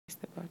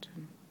the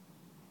button.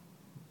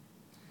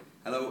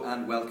 Hello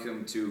and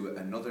welcome to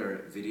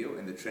another video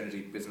in the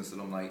Trinity Business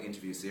Alumni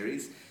interview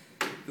series.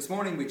 This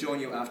morning we join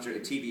you after a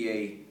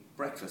TBA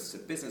breakfast, a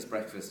business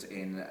breakfast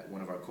in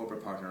one of our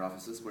corporate partner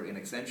offices. We're in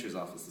Accenture's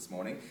office this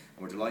morning and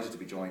we're delighted to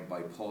be joined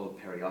by Paul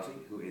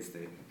Pierotti, who is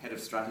the Head of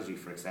Strategy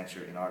for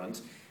Accenture in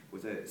Ireland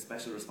with a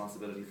special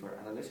responsibility for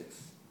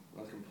analytics.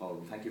 Welcome,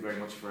 Paul. Thank you very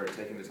much for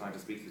taking the time to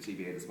speak to the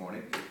TBA this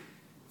morning.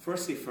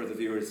 Firstly, for the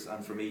viewers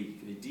and for me,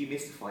 can you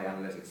demystify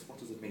analytics? What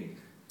does it mean?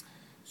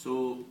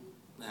 So,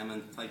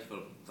 and thank you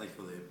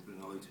for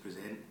being allowed to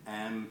present.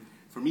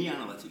 For me,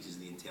 analytics is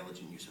the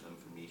intelligent use of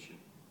information.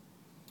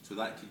 So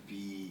that could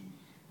be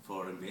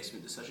for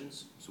investment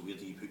decisions. So where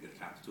do you put your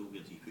capital?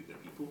 Where do you put your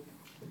people?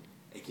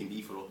 It can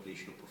be for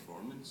operational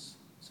performance.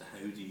 So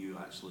how do you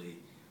actually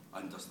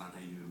understand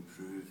how you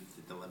improve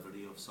the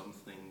delivery of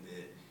something,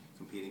 the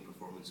comparing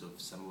performance of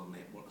similar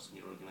networks in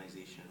your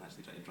organisation and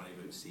actually try to drive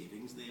out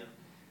savings there.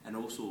 And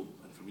also,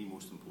 and for me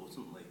most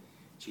importantly,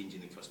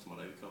 changing the customer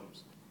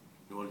outcomes.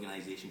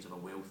 Organisations have a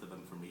wealth of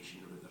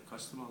information about their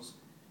customers.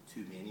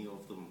 Too many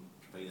of them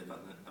provide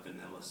a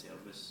vanilla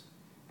service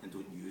and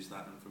don't use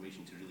that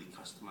information to really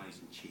customise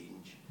and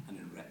change and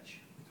enrich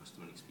the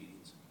customer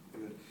experience.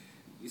 Good.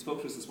 You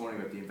spoke to us this morning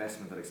about the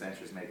investment that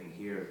Accenture is making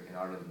here in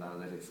Ireland in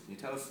analytics. Can you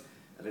tell us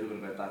a little bit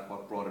about that?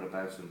 What brought it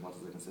about and what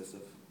does it consist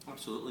of?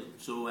 Absolutely.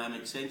 So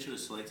Accenture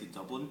has selected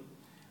Dublin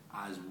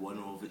as one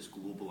of its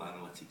global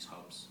analytics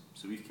hubs.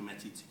 So we've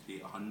committed to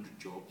create 100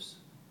 jobs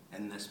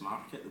in this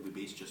market. That will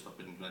be based just up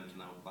in Grand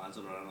Canal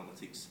Plaza. Our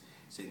analytics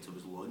centre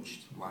was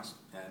launched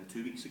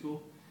 2 weeks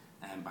ago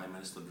by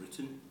Minister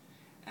Bruton.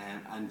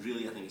 And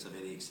really I think it's a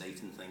very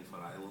exciting thing for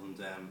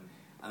Ireland.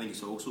 I think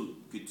it's also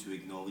good to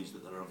acknowledge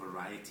that there are a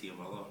variety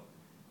of other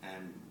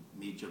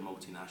major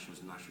multinationals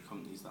and national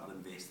companies that are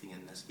investing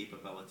in this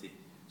capability.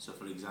 So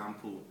for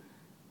example,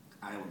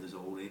 Ireland is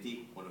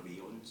already one of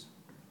Aon's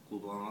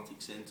global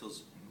analytics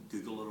centres.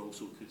 Google are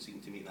also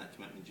seeking to make that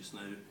commitment just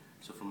now.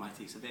 So from my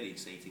take, it's a very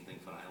exciting thing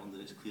for Ireland,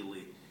 and it's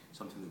clearly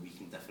something that we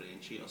can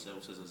differentiate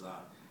ourselves as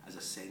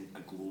a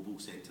global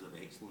centre of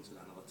excellence in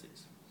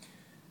analytics.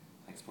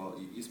 Thanks, Paul.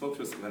 You spoke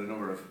to us about a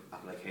number of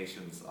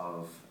applications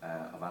of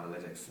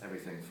analytics,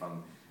 everything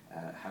from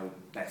how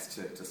best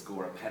to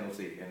score a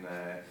penalty in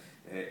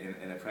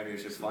a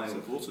Premiership final. It's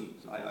important.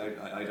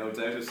 I don't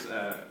doubt it.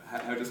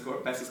 How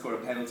to best to score a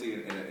penalty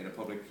in a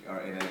public or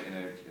in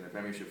a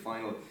Premiership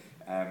final.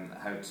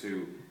 How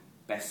to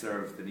best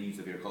serve the needs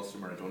of your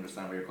customer and to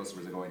understand where your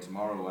customers are going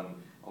tomorrow, and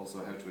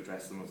also how to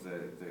address some of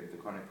the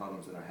chronic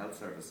problems in our health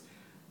service.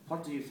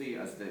 What do you see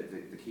as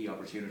the key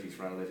opportunities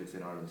for analytics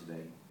in Ireland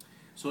today?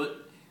 So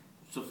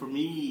for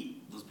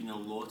me, there's been a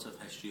lot of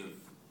history of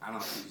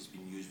analytics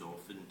being used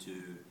often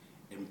to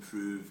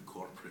improve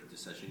corporate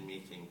decision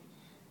making.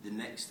 The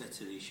next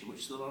iteration,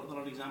 which there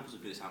are examples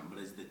of this happening,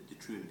 but is the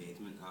true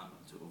embedment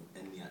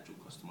in the actual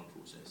customer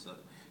process.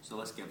 So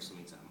let's give some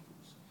examples.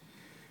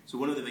 So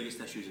one of the biggest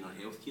issues in our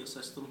healthcare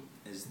system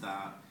is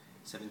that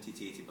 70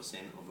 to 80%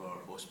 of our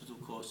hospital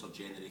costs are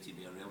generated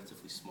by a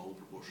relatively small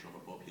proportion of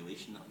our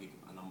population that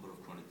have a number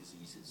of chronic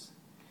diseases.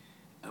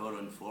 Our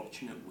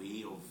unfortunate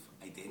way of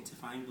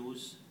identifying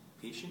those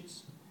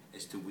patients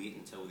is to wait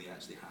until they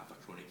actually have a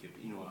chronic,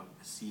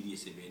 a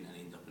serious event and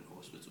end up in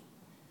hospital.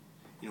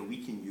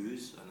 We can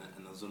use,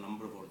 and there's a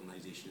number of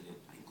organisations,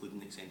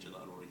 including Accenture, that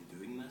are already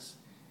doing this,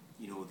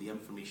 the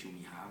information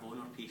we have on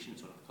our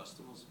patients or our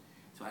customers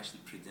to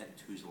actually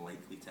predict who's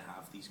likely to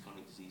have these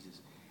chronic diseases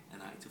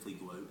and actively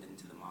go out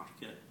into the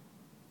market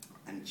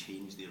and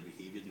change their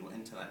behaviour,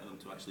 interact with them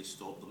to actually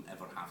stop them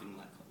ever having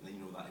that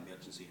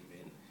emergency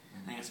event.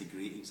 I think that's a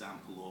great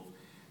example of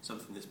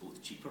something that's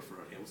both cheaper for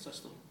our health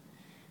system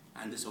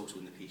and it's also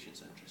in the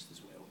patient's interest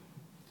as well.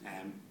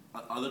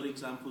 Other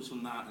examples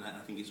from that, and I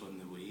think it's on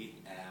the way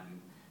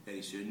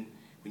very soon,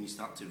 when you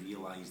start to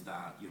realise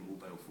that your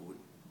mobile phone,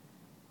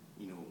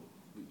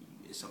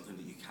 is something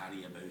that you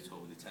carry about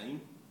all the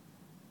time,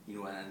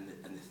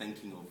 and the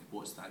thinking of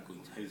how's that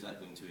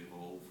going to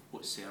evolve,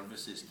 what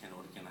services can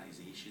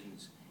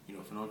organisations,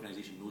 if an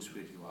organisation knows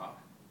where you are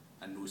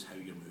and knows how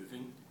you're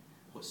moving,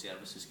 what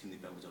services can they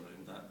build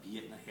around that, be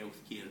it in a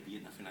healthcare, be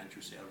it in a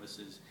financial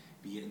services,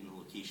 be it in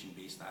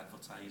location-based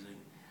advertising.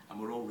 And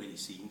we're already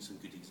seeing some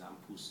good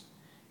examples,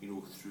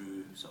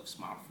 through sort of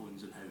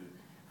smartphones and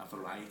how a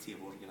variety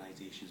of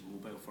organisations,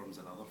 mobile firms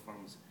and other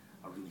firms,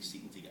 are really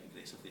seeking to get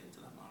aggressively into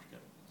that market.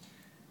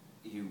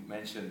 You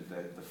mentioned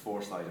the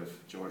foresight of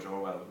George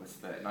Orwell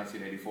with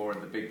 1984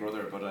 and the Big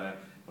Brother,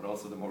 but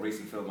also the more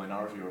recent film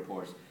Minority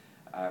Report.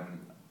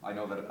 I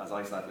know that as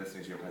I sat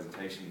listening to your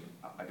presentation,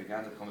 I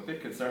began to become a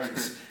bit concerned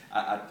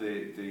at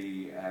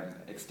the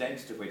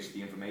extent to which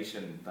the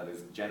information that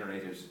is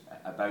generated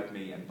about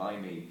me and by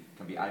me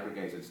can be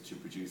aggregated to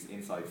produce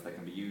insights that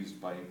can be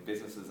used by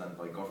businesses and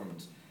by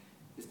government.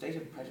 Is data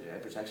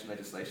protection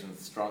legislation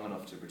strong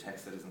enough to protect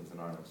citizens in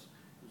Ireland?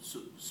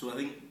 So I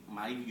think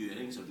my view, I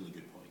think it's a really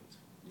good point.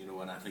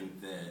 And I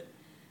think that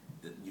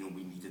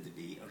we need a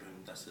debate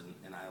around this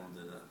in Ireland,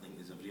 and I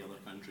think as every other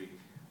country.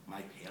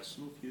 My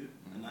personal view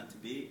in that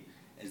debate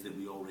is that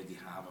we already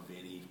have a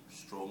very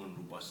strong and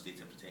robust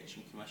data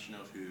protection commissioner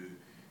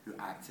who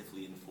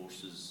actively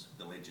enforces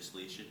the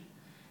legislation.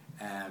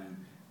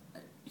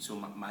 So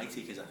my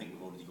take is I think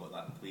we've already got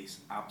that in place,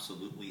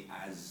 absolutely,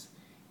 as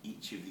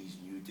each of these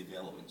new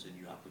developments and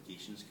new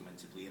applications come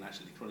into play. And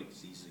actually the chronic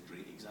disease is a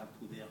great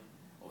example there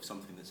of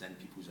something that's in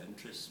people's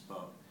interests,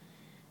 but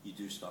you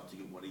do start to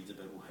get worried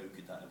about, well, how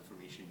could that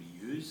information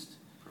be used?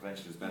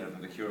 Prevention is better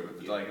than the cure, but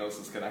the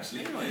diagnosis can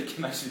actually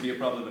be a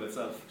problem in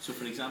itself. So,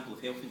 for example,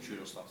 if health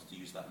insurers started to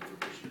use that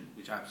information,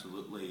 which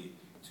absolutely,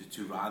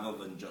 to rather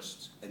than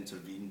just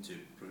intervene to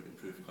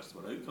improve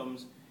customer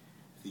outcomes,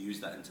 if they use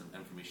that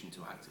information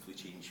to actively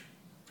change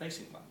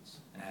pricing plans.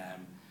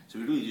 So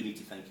we really do need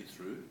to think it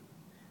through.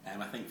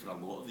 I think for a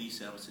lot of these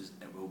services,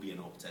 it will be an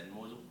opt-in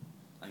model.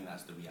 I think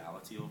that's the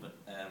reality of it.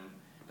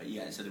 But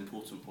yeah, it's an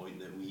important point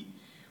that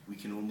we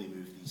can only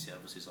move these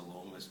services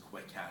along as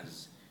quick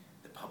as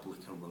the public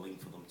are willing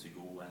for them to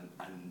go,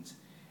 and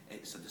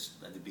it's a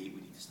debate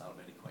we need to start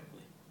very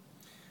quickly.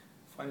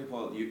 Finally,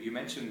 Paul, you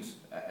mentioned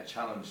a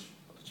challenge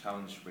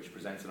which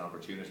presents an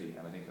opportunity,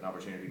 and I think an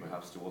opportunity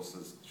perhaps to us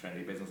as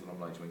Trinity Business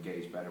Alumni to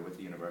engage better with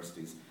the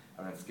universities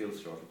around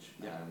skills shortage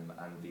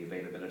and the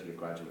availability of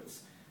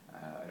graduates.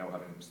 I know,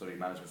 having studied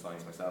management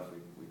science myself,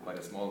 we're quite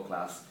a small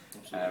class.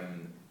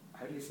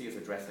 How do you see us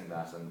addressing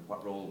that, and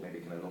what role maybe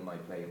can alumni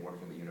play in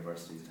working with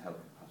universities to help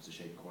perhaps to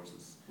shape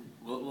courses?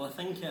 Well, I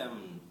think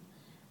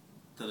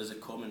there is a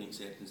common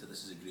acceptance that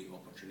this is a great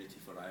opportunity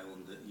for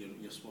Ireland, that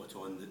you're spot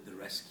on, that the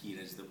risk here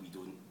is that we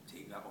don't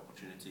take that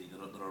opportunity.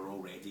 There are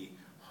already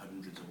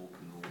hundreds of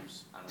open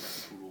roles,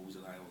 analytical roles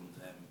in Ireland.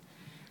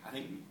 I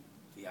think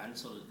the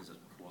answer is a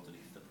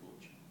coordinated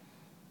approach.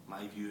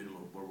 My view, and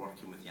we're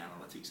working with the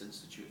Analytics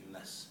Institute in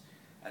this,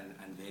 and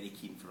very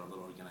keen for other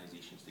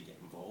organisations to get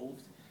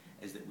involved,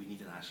 is that we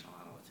need a national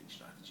analytics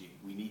strategy.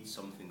 We need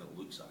something that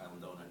looks at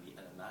Ireland on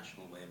a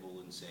national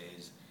level and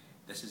says,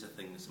 this is a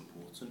thing that's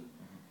important.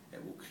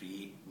 It will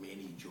create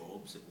many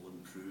jobs. It will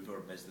improve our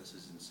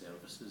businesses and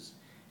services.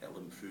 It will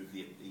improve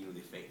the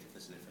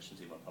effectiveness and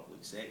efficiency of our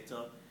public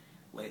sector.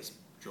 Let's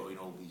join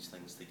all these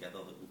things together,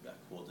 that we've got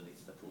a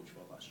coordinated approach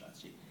for that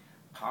strategy.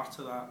 Part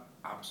of that,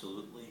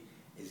 absolutely,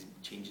 is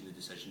changing the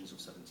decisions of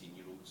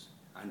 17-year-olds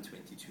and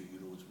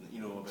 22-year-olds.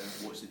 About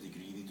what's the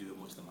degree they do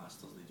and what's the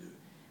masters they do.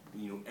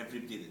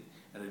 Everybody,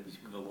 and we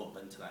have a lot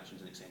of interactions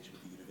and Accenture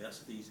with the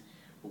universities.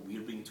 What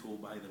we're being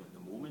told by them at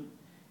the moment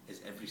is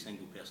every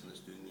single person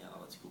that's doing the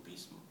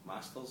analytical-based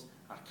masters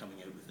are coming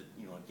out with it,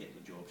 are getting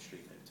the job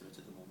straight out of it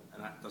at the moment.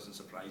 And that doesn't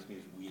surprise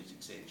me, as we as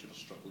Accenture are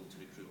struggling to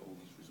recruit all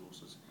these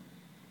resources.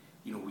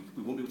 We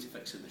won't be able to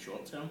fix it in the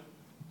short term,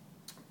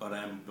 but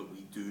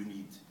we do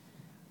need,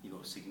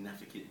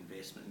 significant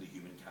investment in the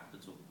human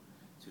capital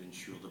to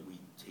ensure that we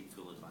take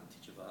full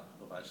advantage of that,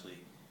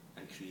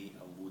 and create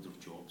a load of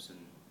jobs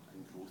and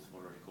growth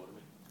for our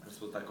economy. I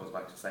suppose that goes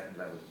back to second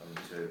level and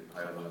to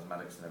high level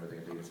mathematics and everything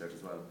in research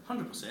as well.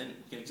 100%.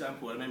 For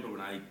example, I remember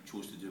when I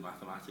chose to do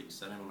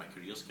mathematics, I remember my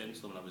careers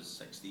counsellor when I was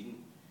 16,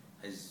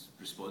 his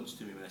response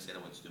to me when I said I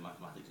wanted to do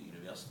mathematics at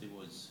university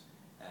was,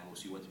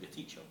 so you want to be a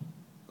teacher?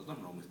 There's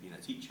nothing wrong with being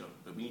a teacher,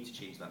 but we need to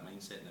change that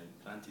mindset now.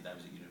 Granted, I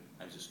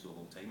was at school a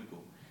long time ago,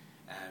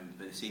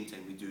 but at the same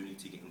time we do need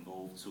to get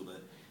involved so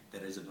that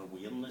there is an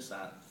awareness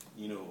at,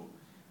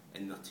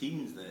 in their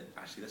teens, that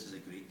actually this is a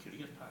great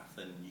career path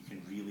and you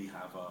can really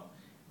have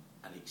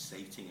an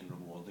exciting and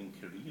rewarding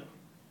career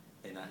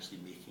in actually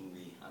making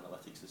the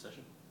analytics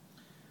decision.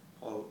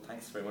 Paul,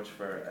 thanks very much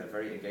for a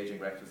very engaging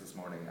breakfast this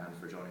morning and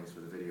for joining us for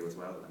the video as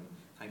well. And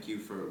thank you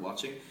for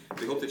watching.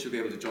 We hope that you'll be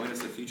able to join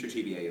us at future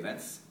TBA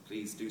events.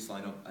 Please do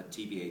sign up at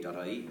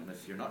tba.ie, and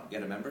if you're not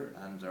yet a member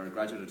and are a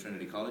graduate of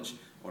Trinity College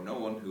or know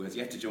one who has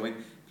yet to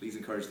join, please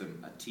encourage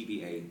them at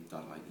tba.ie.